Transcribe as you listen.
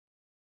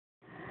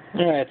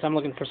Alright, so I'm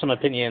looking for some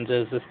opinions.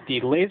 Is this the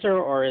laser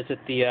or is it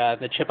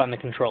the chip on the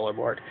controller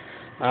board?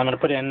 I'm going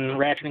to put in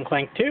Ratchet and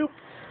Clank 2.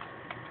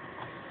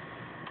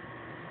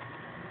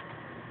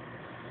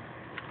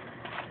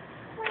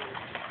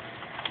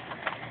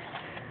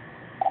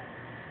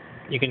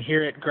 You can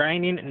hear it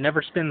grinding. It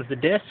never spins the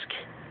disc.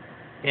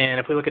 And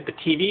if we look at the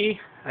TV,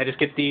 I just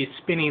get the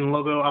spinning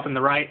logo up in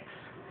the right,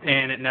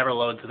 and it never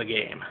loads the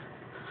game.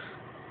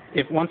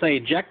 Once I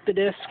eject the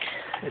disc,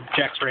 it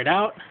ejects right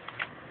out.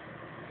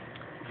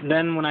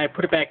 Then when I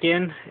put it back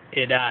in,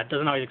 it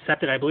doesn't always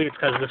accept it. I believe it's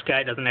because this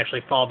guy doesn't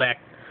actually fall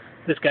back.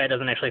 This guy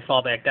doesn't actually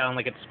fall back down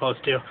like it's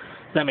supposed to. So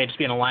that may just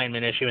be an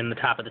alignment issue in the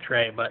top of the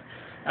tray, but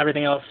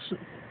everything else,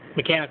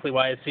 mechanically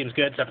wise, seems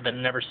good, except for that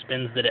it never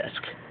spins the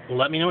disc.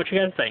 Let me know what you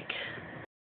guys think.